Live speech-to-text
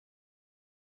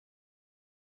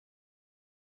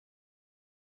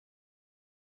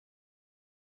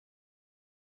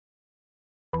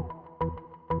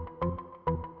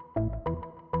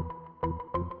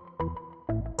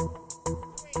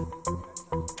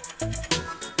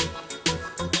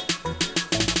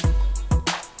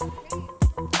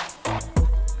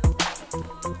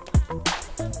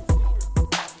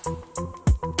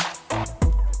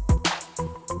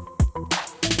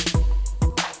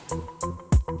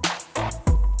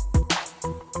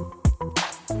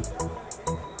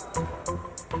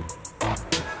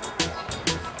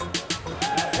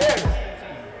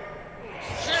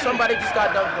somebody just got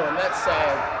dunked on. That's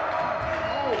sad.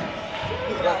 Oh,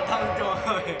 got dunked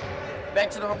on.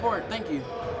 Back to the report. Thank you.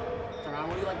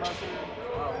 What do you like about Sayre?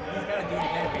 He's got to do it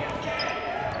again,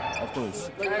 man. Of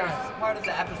course. It's part of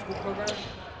the after-school program.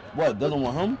 What, doesn't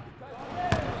want him?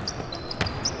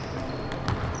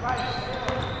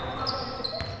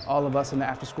 All of us in the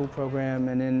after-school program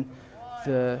and in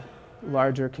the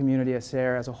larger community at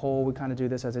Sayre as a whole, we kind of do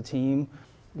this as a team.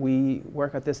 We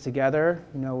work at this together,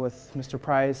 you know, with Mr.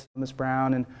 Price, Ms.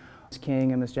 Brown, and Ms.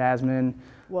 King and Ms. Jasmine.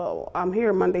 Well, I'm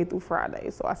here Monday through Friday,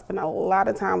 so I spend a lot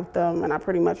of time with them, and I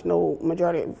pretty much know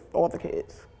majority of all the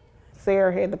kids.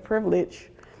 Sayre had the privilege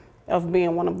of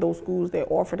being one of those schools that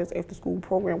offer this after-school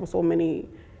program with so many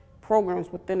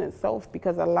programs within itself,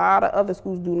 because a lot of other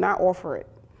schools do not offer it.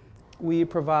 We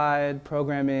provide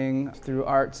programming through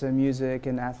arts and music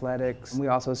and athletics. We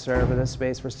also serve as a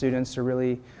space for students to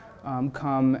really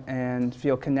come and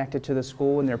feel connected to the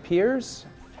school and their peers.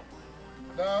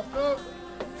 Thank you.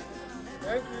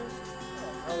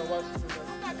 I don't know why she did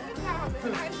that.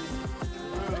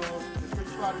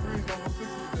 55 degrees, almost 60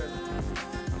 today.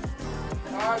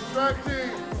 All right, track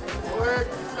team. Go ahead,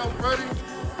 get yourself ready.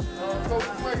 Coach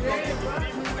Quake.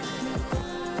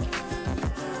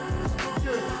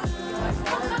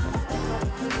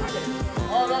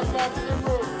 All that's off to the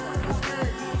room.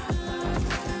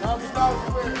 Now we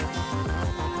downstairs.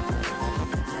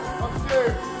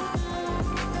 Upstairs.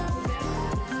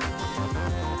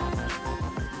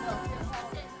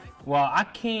 Well, I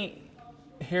came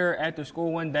here after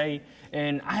school one day,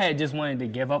 and I had just wanted to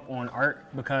give up on art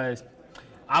because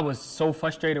I was so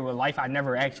frustrated with life, I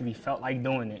never actually felt like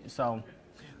doing it. So,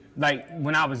 like,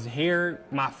 when I was here,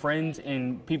 my friends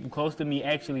and people close to me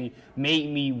actually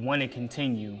made me want to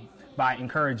continue by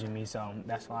encouraging me, so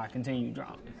that's why I continue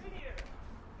drawing.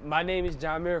 My name is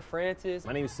Jamir Francis.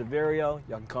 My name is Severio.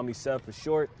 Y'all can call me Sev for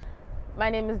short.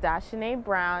 My name is Dashanae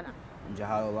Brown. I'm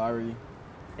Jahal Lowry,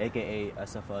 a.k.a.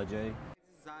 SFLJ.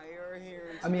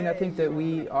 I mean, I think that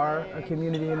we are a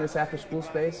community in this after-school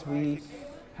space. We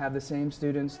have the same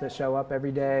students that show up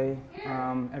every day.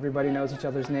 Everybody knows each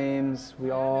other's names. We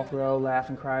all grow, laugh,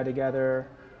 and cry together.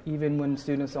 Even when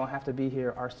students don't have to be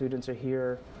here, our students are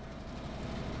here.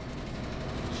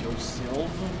 Joe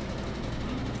Silva?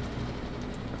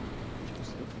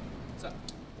 What's up?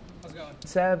 How's it going?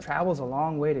 Seb travels a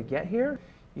long way to get here.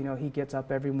 You know, he gets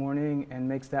up every morning and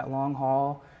makes that long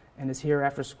haul and is here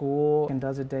after school and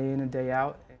does it day in and day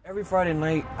out. Every Friday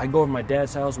night, I go over to my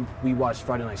dad's house. We watch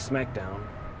Friday Night SmackDown,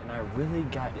 and I really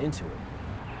got into it.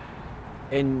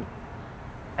 And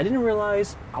I didn't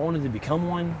realize I wanted to become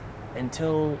one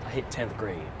until I hit 10th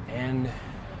grade. And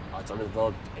I started to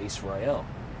develop Ace Rael.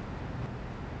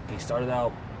 He started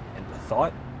out with a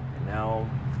thought, and now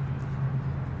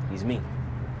he's me.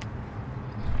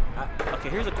 Okay,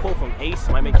 here's a quote from Ace.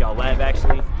 Might make y'all laugh,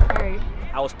 actually. Right.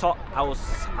 I was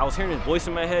hearing his voice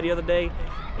in my head the other day.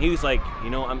 And he was like,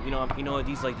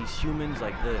 these humans,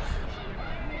 like, ugh.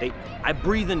 I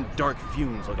breathe in dark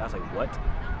fumes. Like, I was like, what?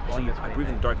 I breathe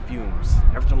in dark fumes.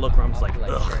 Every time I look around, I'm just like,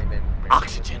 ugh,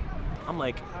 oxygen. I'm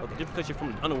like, okay, just because you're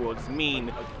from the underworld doesn't mean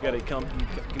you gotta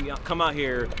come out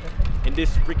here and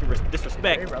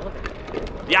disrespect.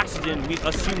 The oxygen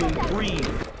us humans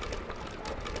breathe.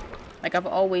 Like, I've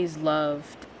always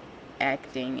loved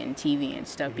acting and TV and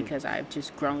stuff because I've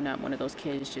just grown up one of those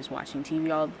kids just watching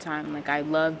TV all the time. Like, I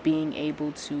love being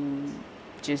able to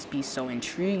just be so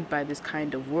intrigued by this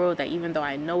kind of world that even though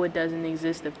I know it doesn't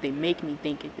exist, if they make me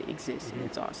think it exists, and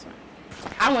it's awesome.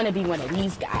 I want to be one of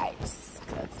these guys.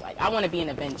 That's like, I want to be an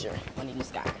Avenger, one of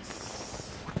these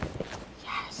guys.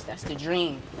 Yes, that's the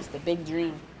dream. That's the big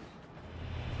dream.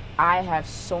 I have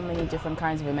so many different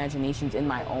kinds of imaginations in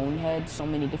my own head, so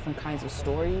many different kinds of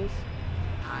stories.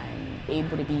 I'm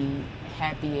able to be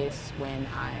happiest when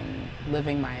I'm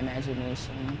living my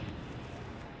imagination.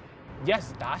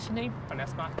 Yes, Dashanae, and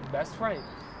that's my best friend.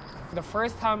 The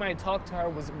first time I talked to her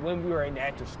was when we were in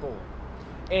after school.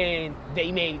 And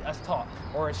they made us talk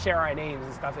or share our names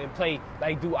and stuff and play,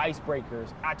 like, do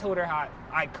icebreakers. I told her how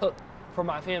I cook for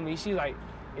my family. She's like,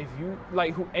 if you,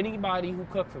 like, anybody who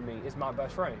cooked for me is my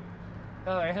best friend. I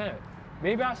was like, huh,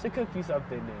 maybe I should cook you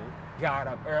something then. Got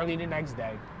up early the next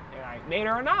day and I made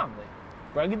her an omelet.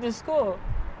 Brought it to school.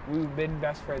 We've been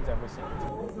best friends ever since.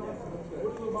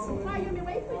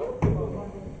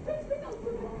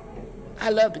 I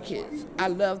love the kids. I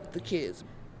love the kids.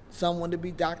 Some wanted to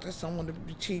be doctors, some wanted to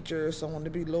be teachers, some wanted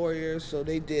to be lawyers, so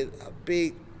they did a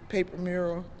big paper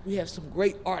mural. We have some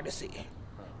great artists here.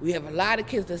 We have a lot of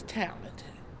kids that's talented.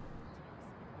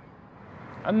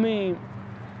 I mean,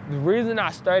 the reason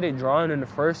I started drawing in the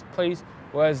first place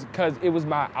was because it was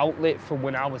my outlet for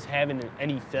when I was having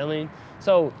any feeling.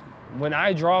 So when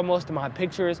I draw most of my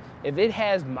pictures, if it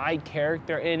has my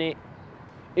character in it,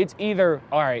 it's either,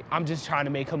 all right, I'm just trying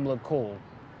to make him look cool,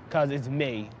 because it's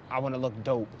me. I want to look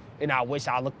dope, and I wish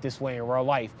I looked this way in real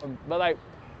life. But like,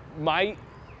 my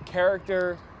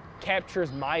character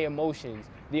captures my emotions,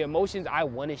 the emotions I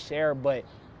want to share, but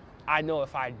I know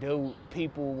if I do,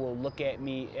 people will look at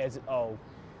me as, oh,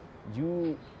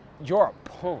 you're a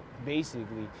punk,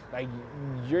 basically. Like,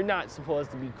 you're not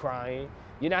supposed to be crying.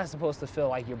 You're not supposed to feel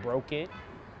like you're broken.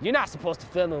 You're not supposed to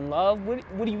feel in love. What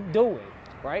are you doing,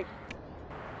 right?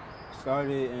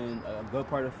 Started in a good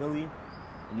part of Philly,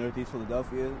 Northeast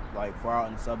Philadelphia, like far out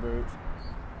in the suburbs.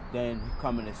 Then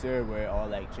coming to Sayre where it all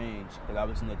like changed, because I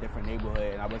was in a different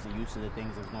neighborhood and I wasn't used to the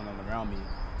things that's going on around me,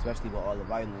 especially with all the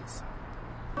violence.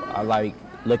 I like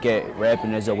look at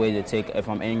rapping as a way to take, if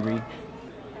I'm angry,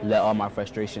 let all my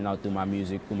frustration out through my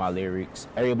music, through my lyrics.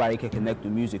 Everybody can connect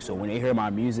with music, so when they hear my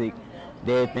music,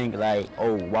 they think like,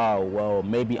 oh wow, well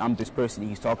maybe I'm this person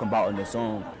he's talking about in the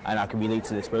song and I can relate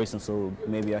to this person, so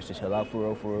maybe I should chill out for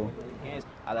real, for real.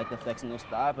 I like the flex and no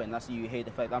stop, and I see you hate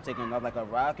the fact I'm taking off like a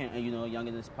rock, and you know, young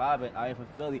in this pop, and I ain't from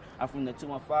Philly, I'm from the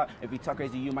 215. If you talk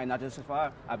crazy, you might not just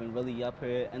survive. I've been really up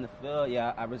here in the field,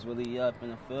 yeah, I was really up in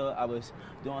the field. I was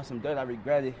doing some dirt, I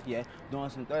regret it, yeah, doing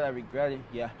some dirt, I regret it,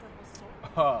 yeah.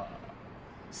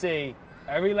 See,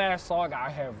 every last song I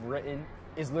have written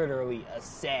is literally a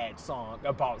sad song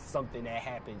about something that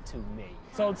happened to me.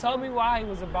 So tell me why it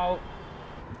was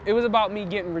about me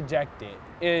getting rejected,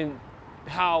 and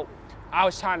how I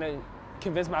was trying to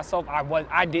convince myself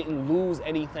I didn't lose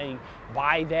anything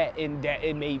by that, and that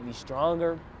it made me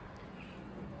stronger.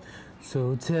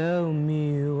 So tell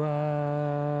me why.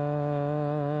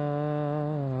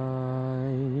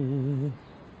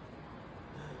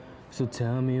 So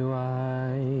tell me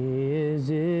why is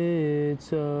it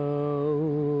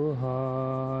so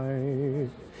hard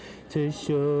to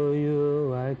show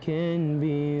you I can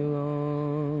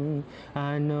belong?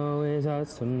 I know it's hard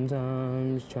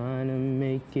sometimes trying to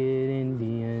make it in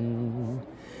the end,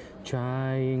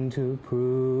 trying to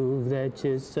prove that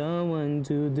you're someone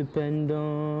to depend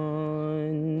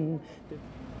on.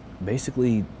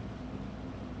 Basically,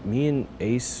 me and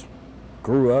Ace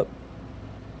grew up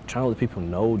trying to let people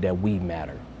know that we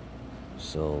matter.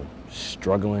 So,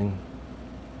 struggling,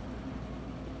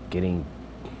 getting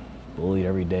bullied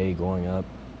every day growing up,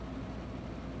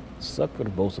 sucked for the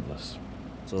both of us.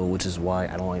 So, which is why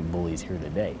I don't like bullies here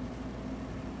today.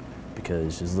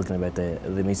 Because just looking at that,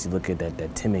 it makes you look at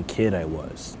that timid kid I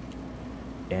was.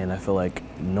 And I feel like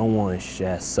no one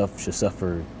should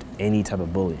suffer any type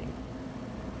of bullying.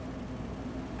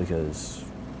 Because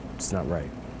it's not right.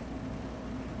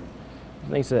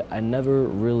 Like I said, I never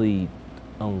really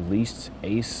unleashed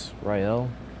Ace Rael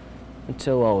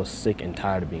until I was sick and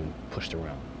tired of being pushed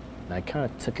around. And I kind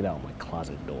of took it out my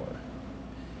closet door.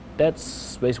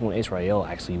 That's basically when Ace Rael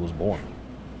actually was born.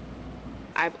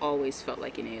 I've always felt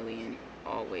like an alien,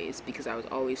 always, because I was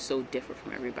always so different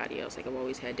from everybody else. Like, I've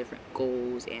always had different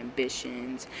goals,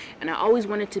 ambitions, and I always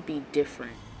wanted to be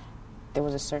different. There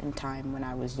was a certain time when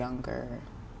I was younger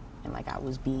and like I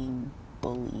was being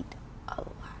bullied a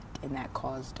lot, and that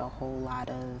caused a whole lot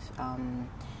of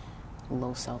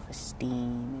low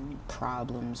self-esteem and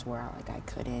problems where I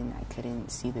couldn't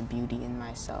see the beauty in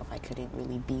myself. I couldn't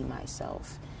really be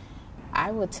myself.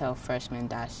 I would tell freshman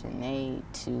Dashanae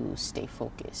to stay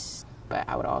focused, but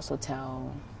I would also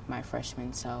tell my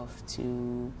freshman self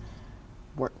to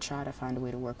try to find a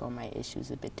way to work on my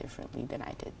issues a bit differently than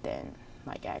I did then.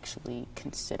 Like, actually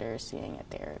consider seeing a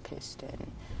therapist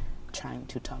and trying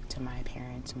to talk to my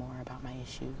parents more about my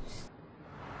issues.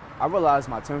 I realized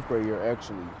my 10th grade year,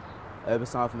 actually, it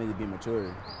was time for me to be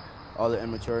mature. All the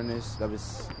immatureness that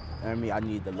was in me, I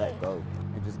needed to let go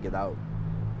and just get out.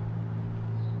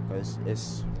 Because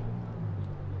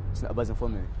it wasn't for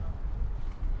me.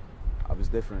 I was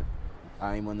different.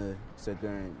 I didn't want to sit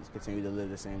there and continue to live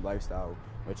the same lifestyle,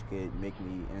 which could make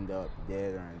me end up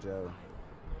dead or in jail.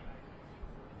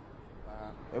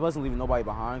 It wasn't leaving nobody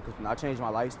behind, because when I changed my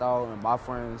lifestyle and my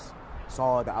friends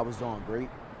saw that I was doing great,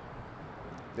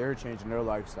 they were changing their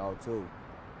lifestyle too.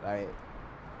 Like,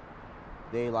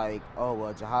 they like, oh,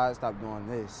 well, Jihad stopped doing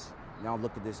this. Now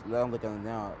look at this, let him look at him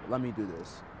now. Let me do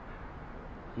this.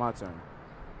 My turn.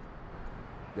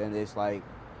 Then it's like,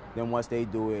 then once they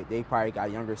do it, they probably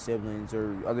got younger siblings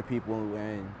or other people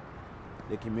in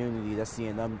the community that's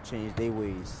seeing them change their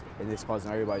ways, and it's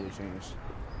causing everybody to change.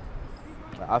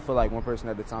 Like, I feel like one person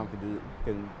at a time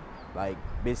can like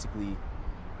basically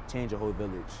change a whole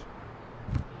village,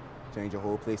 change a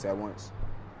whole place at once.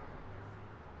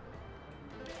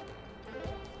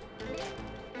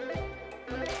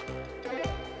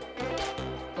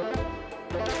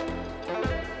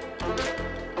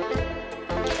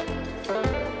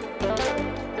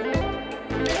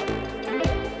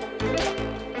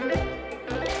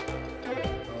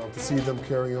 see them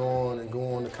carry on and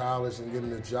go on to college and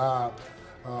getting a job,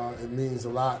 it means a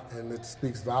lot, and it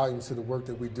speaks volumes to the work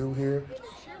that we do here.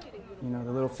 You know,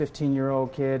 the little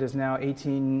 15-year-old kid is now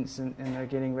 18 and they're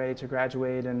getting ready to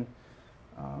graduate, and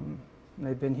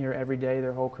they've been here every day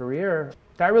their whole career.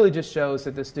 That really just shows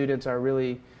that the students are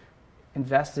really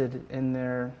invested in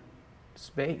their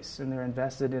space, and they're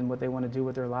invested in what they want to do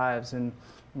with their lives, and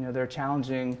you know, they're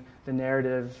challenging the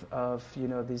narrative of, you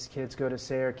know, these kids go to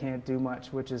Sayre, can't do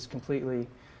much, which is completely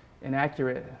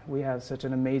inaccurate. We have such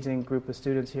an amazing group of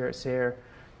students here at Sayre.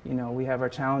 You know, we have our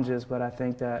challenges, but I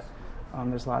think that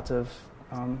there's lots of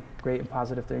great and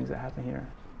positive things that happen here.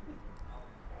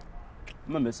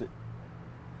 I'm gonna miss it.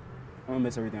 I'm gonna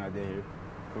miss everything I did here,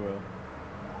 for real.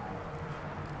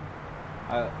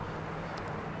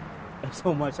 There's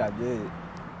so much I did.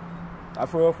 I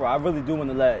really do want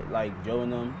to let like Joe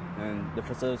and them and the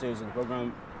facilitators of the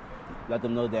program, let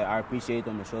them know that I appreciate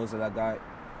them, the shows that I got,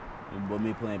 and with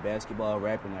me playing basketball,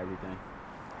 rapping, and everything.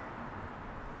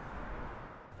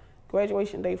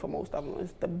 Graduation day for most of them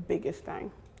is the biggest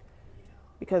thing,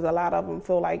 because a lot of them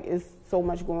feel like it's so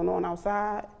much going on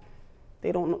outside.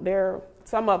 They don't.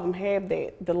 Some of them have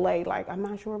that delay, like I'm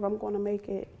not sure if I'm going to make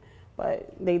it,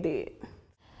 but they did.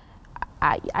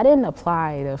 I didn't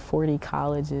apply to 40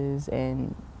 colleges,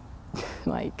 and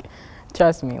like,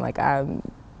 trust me, like I'm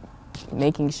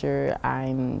making sure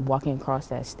I'm walking across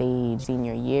that stage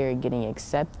senior year, getting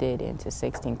accepted into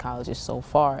 16 colleges so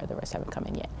far. The rest haven't come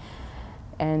in yet.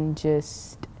 And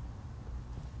just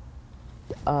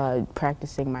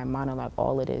practicing my monologue,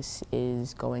 all of this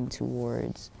is going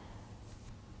towards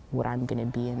what I'm gonna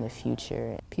be in the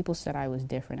future. People said I was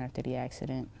different after the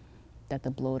accident, that the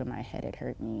blow to my head had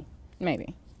hurt me.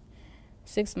 Maybe.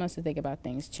 6 months to think about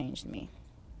things changed me.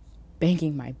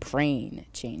 Banking my brain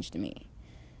changed me.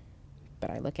 But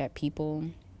I look at people,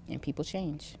 and people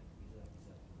change.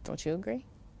 Don't you agree?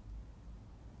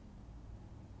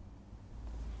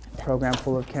 A program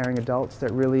full of caring adults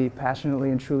that really passionately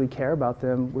and truly care about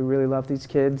them. We really love these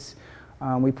kids.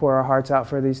 We pour our hearts out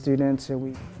for these students,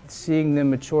 and seeing them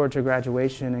mature to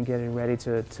graduation and getting ready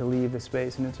to leave the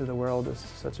space and into the world is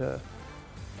such a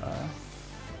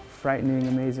frightening,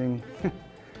 amazing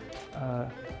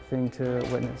thing to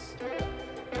witness.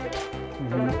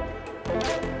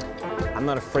 I'm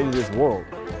not afraid of this world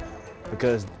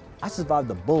because I survived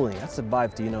the bullying. I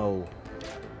survived, you know,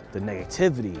 the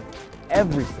negativity,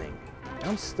 everything. And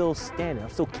I'm still standing. I'm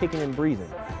still kicking and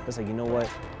breathing. It's like, you know what?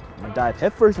 I'm gonna dive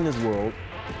headfirst in this world,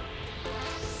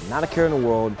 not a care in the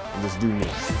world, and just do me.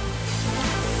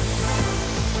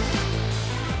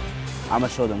 I'm gonna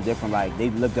show them different. Like,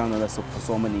 they've lived down on us for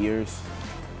so many years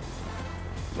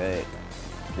that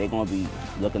they're gonna be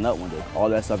looking up one day. All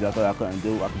that stuff y'all thought I couldn't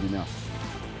do, I can do now.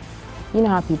 You know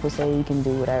how people say you can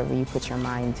do whatever you put your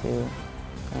mind to,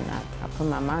 and I put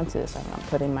my mind to this. I'm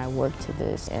putting my work to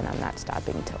this, and I'm not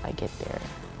stopping until I get there,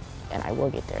 and I will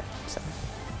get there. So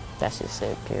that's just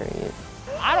it, period.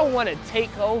 I don't want to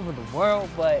take over the world,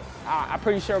 but I'm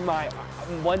pretty sure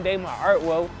one day my art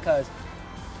will, because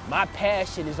my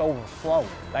passion is overflowing.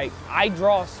 Like, I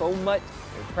draw so much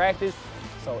in practice,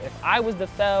 so if I was to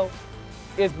fail,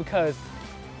 it's because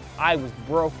I was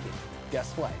broken.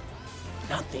 Guess what?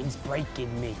 Nothing's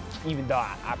breaking me, even though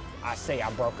I say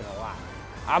I'm broken a lot.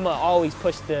 I'm gonna always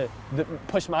push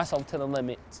myself to the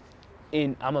limits,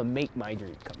 and I'm gonna make my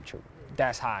dream come true.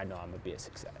 That's how I know I'm gonna be a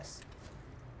success.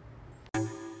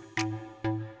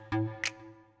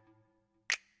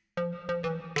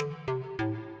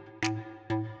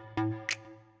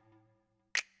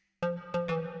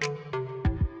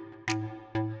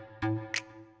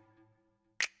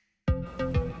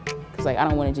 Like, I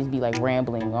don't want to just be like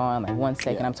rambling on. Like, 1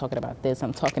 second I'm talking about this,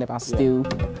 I'm talking about stew.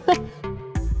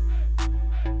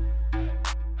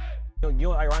 You know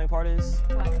what the ironic part is?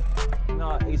 What? You know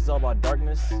how Ace is all about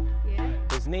darkness? Yeah.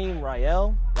 His name,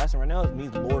 Rael, last name Rael,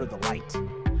 means Lord of the Light.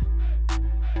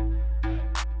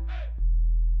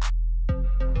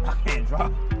 I can't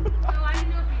drop. Oh, I didn't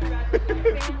know if you dropped it with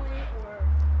your family or...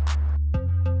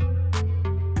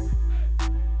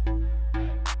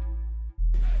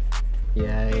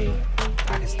 Yay.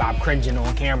 I can stop cringing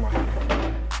on camera.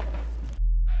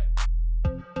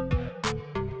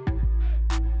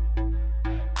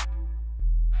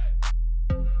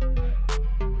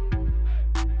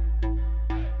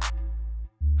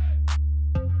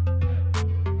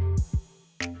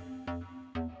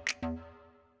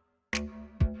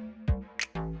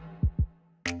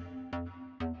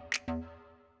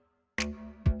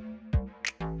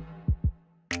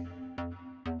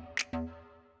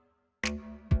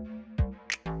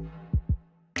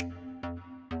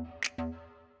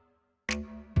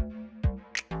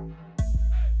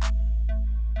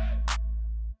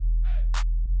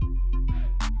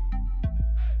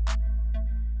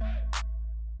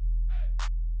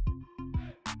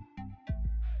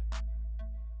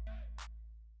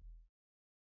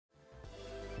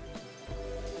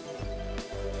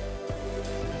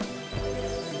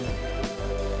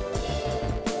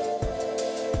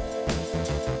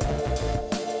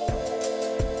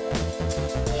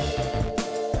 Thank you.